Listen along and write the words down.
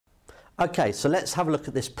Okay, so let's have a look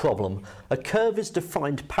at this problem. A curve is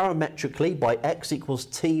defined parametrically by x equals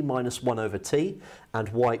t minus 1 over t and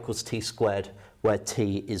y equals t squared, where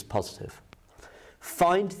t is positive.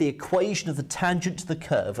 Find the equation of the tangent to the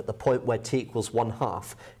curve at the point where t equals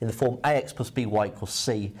 1/2 in the form ax plus by equals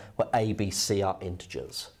c, where a, b, c are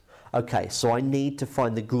integers. Okay, so I need to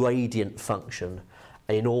find the gradient function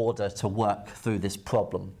in order to work through this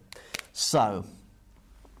problem. So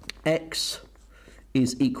x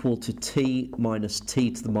is equal to t minus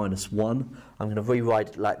t to the minus 1. I'm going to rewrite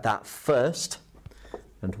it like that first,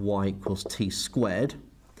 and y equals t squared.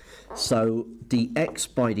 So dx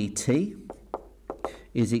by dt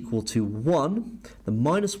is equal to 1. The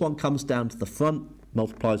minus 1 comes down to the front,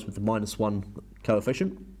 multiplies with the minus 1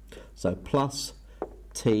 coefficient. So plus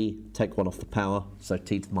t, take 1 off the power, so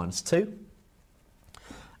t to the minus 2.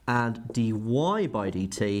 And dy by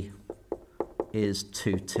dt is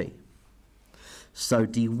 2t. So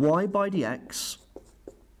dy by dx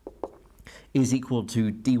is equal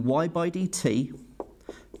to dy by dt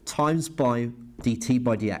times by dt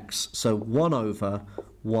by dx. So 1 over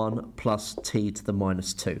 1 plus t to the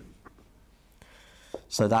minus 2.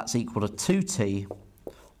 So that's equal to 2t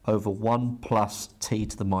over 1 plus t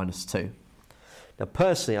to the minus 2. Now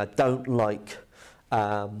personally I don't like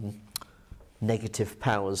negative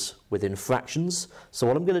powers within fractions, so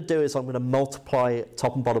what I'm going to do is I'm going to multiply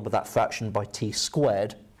top and bottom of that fraction by t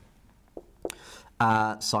squared.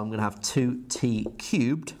 So I'm going to have 2t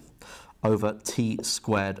cubed over t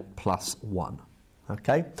squared plus 1.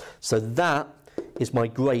 Okay, so that is my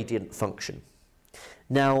gradient function.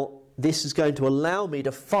 Now this is going to allow me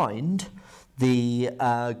to find the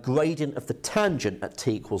gradient of the tangent at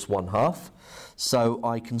t equals 1/2. So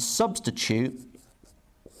I can substitute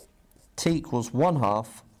t equals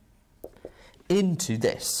 1/2 into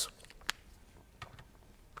this.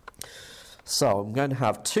 So I'm going to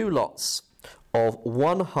have two lots of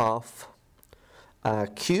 1/2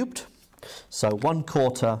 cubed, so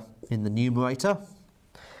 1/4 in the numerator,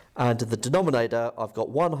 and in the denominator I've got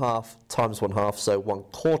 1/2 times 1/2, so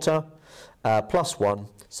 1/4 plus 1,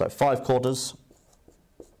 so 5/4.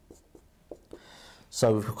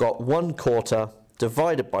 So we've got 1/4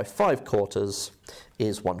 divided by 5/4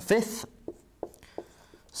 is 1/5.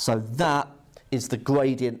 So that is the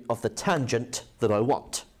gradient of the tangent that I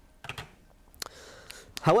want.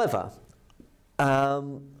 However,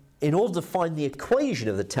 in order to find the equation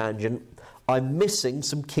of the tangent, I'm missing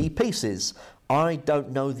some key pieces. I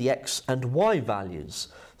don't know the x and y values,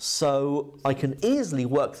 so I can easily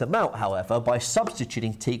work them out, however, by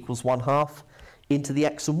substituting t equals 1/2 into the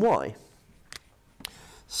x and y.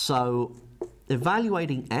 So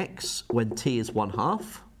evaluating x when t is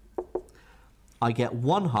 1/2, I get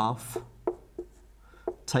 1/2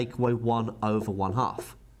 take away 1 over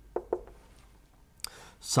 1/2.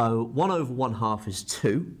 So 1 over 1/2 is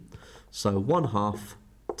 2, so 1/2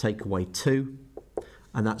 take away 2,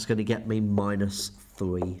 and that's going to get me minus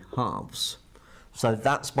 3/2. So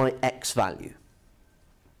that's my x value.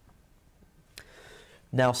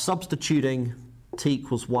 Now substituting t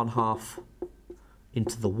equals 1/2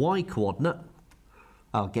 into the y coordinate,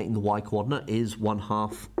 getting the y coordinate is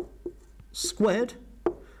 1/2 squared,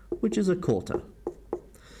 which is 1/4.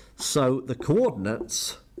 So the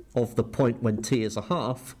coordinates of the point when t is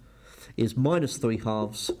 1/2 is minus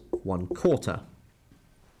 3/2, 1/4.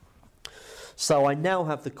 So I now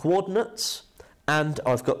have the coordinates and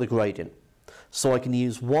I've got the gradient. So I can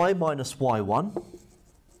use y minus y1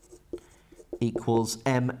 equals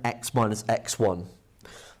mx minus x1.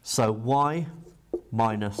 So y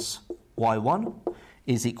minus y1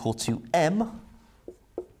 is equal to m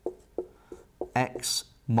x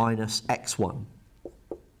minus x1.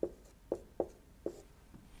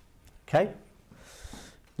 Okay?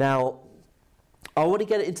 Now, I want to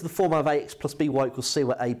get it into the form of ax plus by equals c,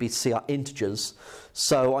 where a, b, c are integers.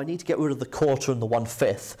 So I need to get rid of the 1/4 and the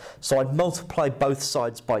 1/5. So I multiply both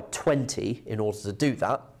sides by 20 in order to do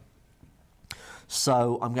that.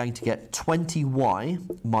 So I'm going to get 20y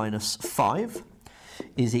minus 5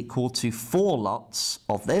 is equal to 4 lots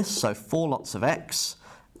of this, so 4 lots of x,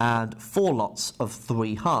 and 4 lots of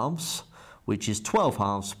 3/2, which is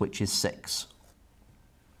 12/2, which is 6.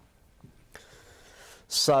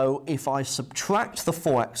 So if I subtract the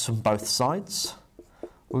 4x from both sides,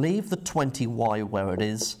 leave the 20y where it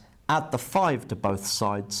is, add the 5 to both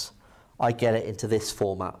sides, I get it into this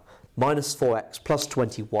format. Minus 4x plus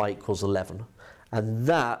 20y equals 11. And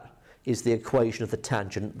that is the equation of the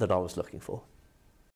tangent that I was looking for.